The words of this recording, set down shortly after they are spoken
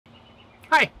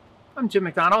Hi, I'm Jim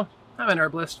McDonald. I'm an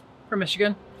herbalist from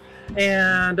Michigan,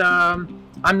 and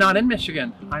I'm not in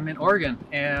Michigan. I'm in Oregon,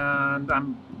 and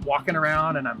I'm walking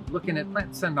around and I'm looking at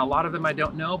plants, and a lot of them I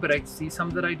don't know, but I see some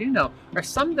that I do know, or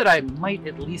some that I might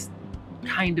at least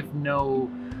kind of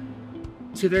know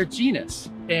to their genus.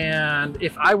 And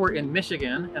if I were in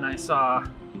Michigan and I saw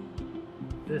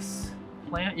this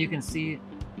plant, you can see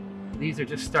these are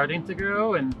just starting to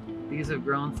grow, and these have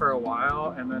grown for a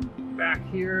while, and then back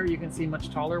here you can see much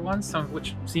taller ones, some of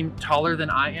which seem taller than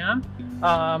I am.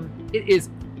 It is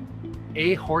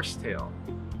a horsetail.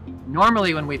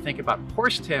 Normally when we think about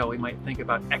horsetail, we might think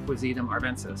about Equisetum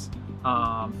arvensis,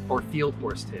 or field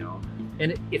horsetail.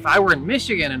 And if I were in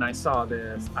Michigan and I saw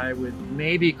this, I would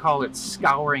maybe call it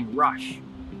scouring rush.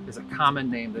 Is a common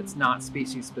name that's not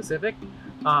species specific.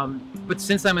 But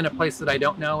since I'm in a place that I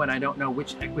don't know, and I don't know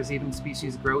which Equisetum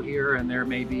species grow here, and there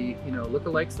may be,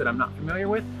 lookalikes that I'm not familiar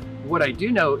with, what I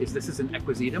do know is this is an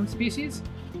Equisetum species.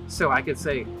 So I could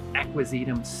say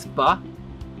Equisetum spa,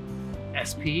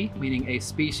 SP, meaning a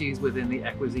species within the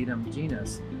Equisetum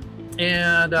genus.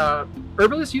 And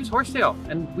herbalists use horsetail,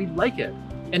 and we like it.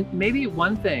 And maybe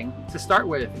one thing to start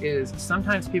with is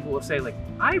sometimes people will say, like,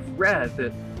 I've read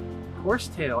that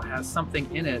horsetail has something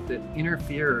in it that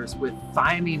interferes with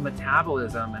thiamin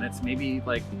metabolism, and it's maybe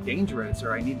like dangerous,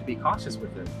 or I need to be cautious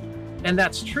with it. And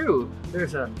that's true.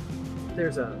 There's a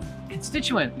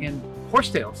constituent in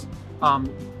horsetails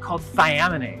called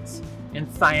thiaminase, and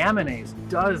thiaminase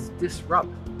does disrupt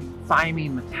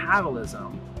thiamin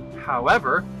metabolism.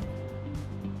 However,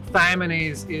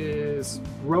 thiaminase is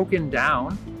broken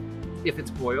down if it's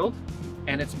boiled,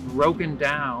 and it's broken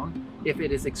down if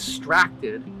it is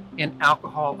extracted in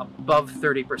alcohol above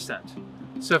 30%.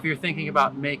 So if you're thinking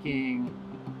about making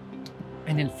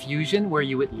an infusion where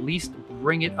you at least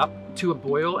bring it up to a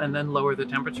boil and then lower the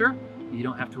temperature, you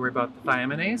don't have to worry about the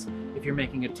thiaminase. If you're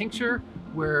making a tincture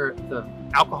where the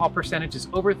alcohol percentage is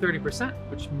over 30%,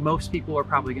 which most people are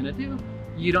probably going to do,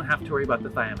 you don't have to worry about the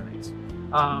thiaminase.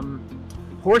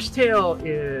 Horsetail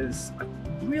is a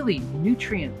really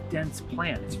nutrient-dense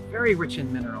plant. It's very rich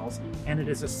in minerals, and it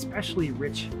is especially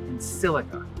rich in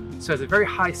silica. So it has a very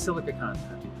high silica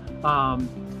content.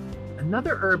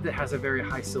 Another herb that has a very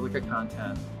high silica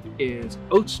content is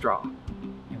oat straw.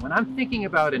 And when I'm thinking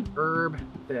about an herb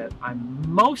that I'm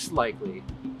most likely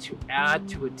to add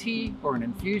to a tea or an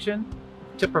infusion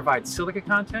to provide silica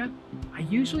content, I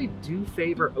usually do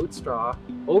favor oat straw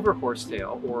over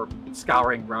horsetail or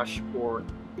scouring rush or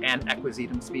an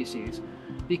Equisetum species,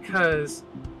 because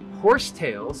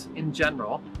horsetails in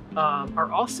general are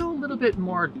also a little bit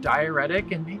more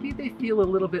diuretic, and maybe they feel a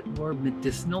little bit more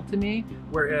medicinal to me,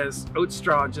 whereas oat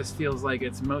straw just feels like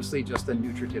it's mostly just a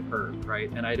nutritive herb,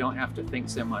 right? And I don't have to think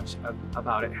so much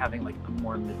about it having like a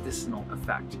more medicinal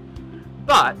effect.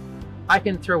 But I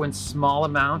can throw in small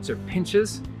amounts or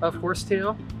pinches of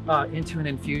horsetail into an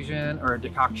infusion or a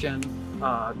decoction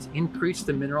to increase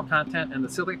the mineral content and the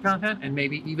silica content, and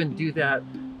maybe even do that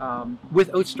with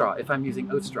oat straw if I'm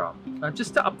using oat straw,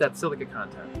 just to up that silica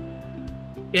content.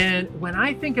 And when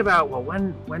I think about, well,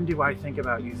 when do I think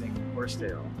about using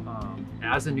horsetail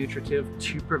as a nutritive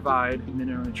to provide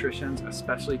mineral nutritions,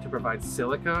 especially to provide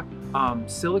silica?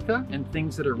 Silica and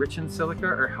things that are rich in silica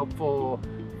are helpful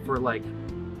for like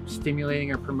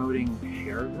stimulating or promoting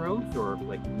hair growth, or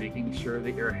like making sure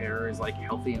that your hair is like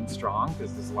healthy and strong,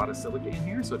 because there's a lot of silica in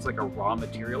here, so it's like a raw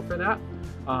material for that.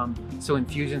 So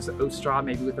infusions of oat straw,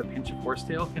 maybe with a pinch of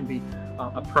horsetail, can be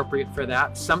appropriate for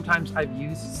that. Sometimes I've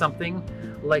used something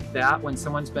like that when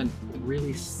someone's been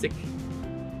really sick,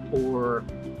 or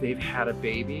they've had a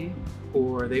baby,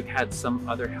 or they've had some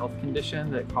other health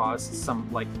condition that caused some,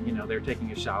 like, they're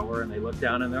taking a shower and they look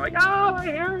down and they're like, oh, my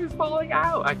hair is falling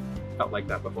out. I felt like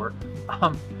that before.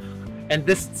 And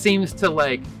this seems to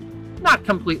like not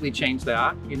completely change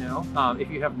that,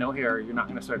 if you have no hair, you're not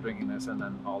going to start drinking this and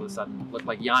then all of a sudden look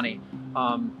like Yanni.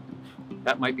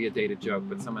 That might be a dated joke,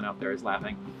 but someone out there is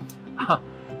laughing.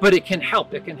 But it can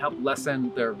help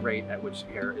lessen the rate at which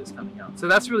hair is coming out. So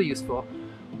that's really useful.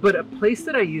 But a place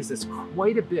that I use this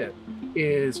quite a bit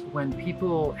is when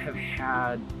people have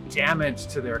had damage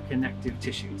to their connective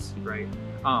tissues, right?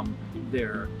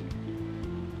 Their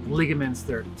ligaments,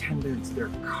 their tendons, their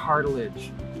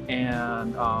cartilage.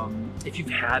 And if you've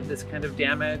had this kind of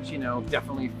damage,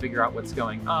 definitely figure out what's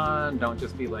going on. Don't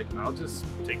just be like, I'll just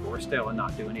take horsetail and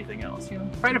not do anything else.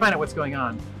 Try to find out what's going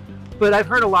on. But I've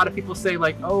heard a lot of people say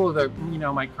like, oh,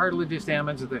 my cartilage is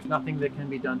damaged, there's nothing that can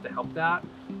be done to help that.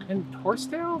 And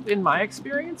horsetail, in my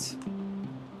experience,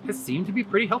 has seemed to be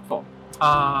pretty helpful.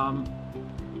 And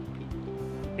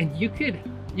you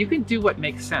can do what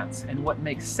makes sense. And what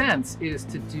makes sense is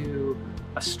to do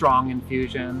a strong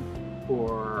infusion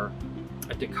or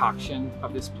a decoction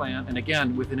of this plant. And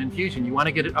again, with an infusion, you want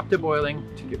to get it up to boiling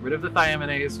to get rid of the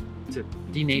thiaminase, to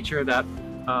denature that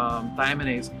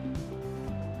thiaminase.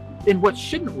 And what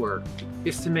shouldn't work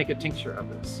is to make a tincture of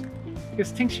this,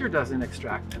 because tincture doesn't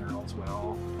extract minerals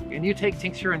well. And you take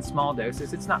tincture in small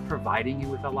doses, it's not providing you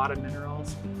with a lot of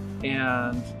minerals.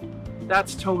 And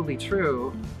that's totally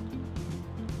true.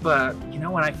 But you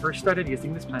know, when I first started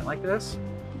using this plant like this,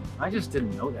 I just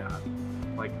didn't know that.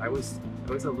 Like I was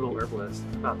a little herbalist,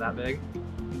 about that big,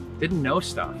 didn't know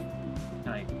stuff. And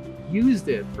I used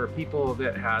it for people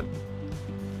that had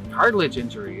cartilage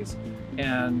injuries,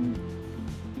 and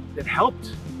it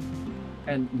helped.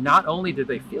 And not only did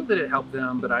they feel that it helped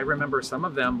them, but I remember some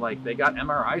of them, like they got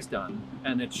MRIs done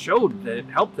and it showed that it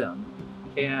helped them.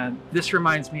 And this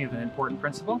reminds me of an important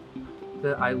principle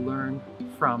that I learned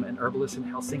from an herbalist in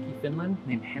Helsinki, Finland,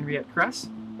 named Henriette Kress,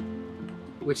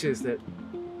 which is that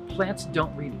plants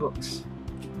don't read books.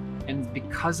 And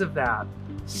because of that,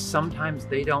 sometimes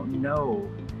they don't know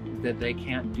that they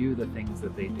can't do the things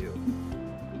that they do.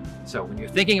 So when you're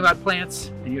thinking about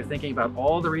plants and you're thinking about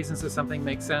all the reasons that something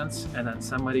makes sense, and then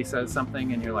somebody says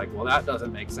something and you're like, well, that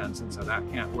doesn't make sense, and so that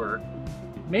can't work.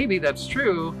 Maybe that's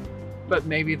true, but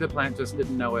maybe the plant just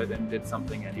didn't know it and did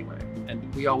something anyway.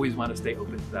 And we always want to stay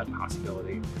open to that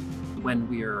possibility when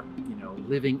we're,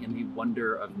 living in the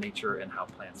wonder of nature and how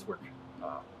plants work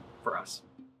for us.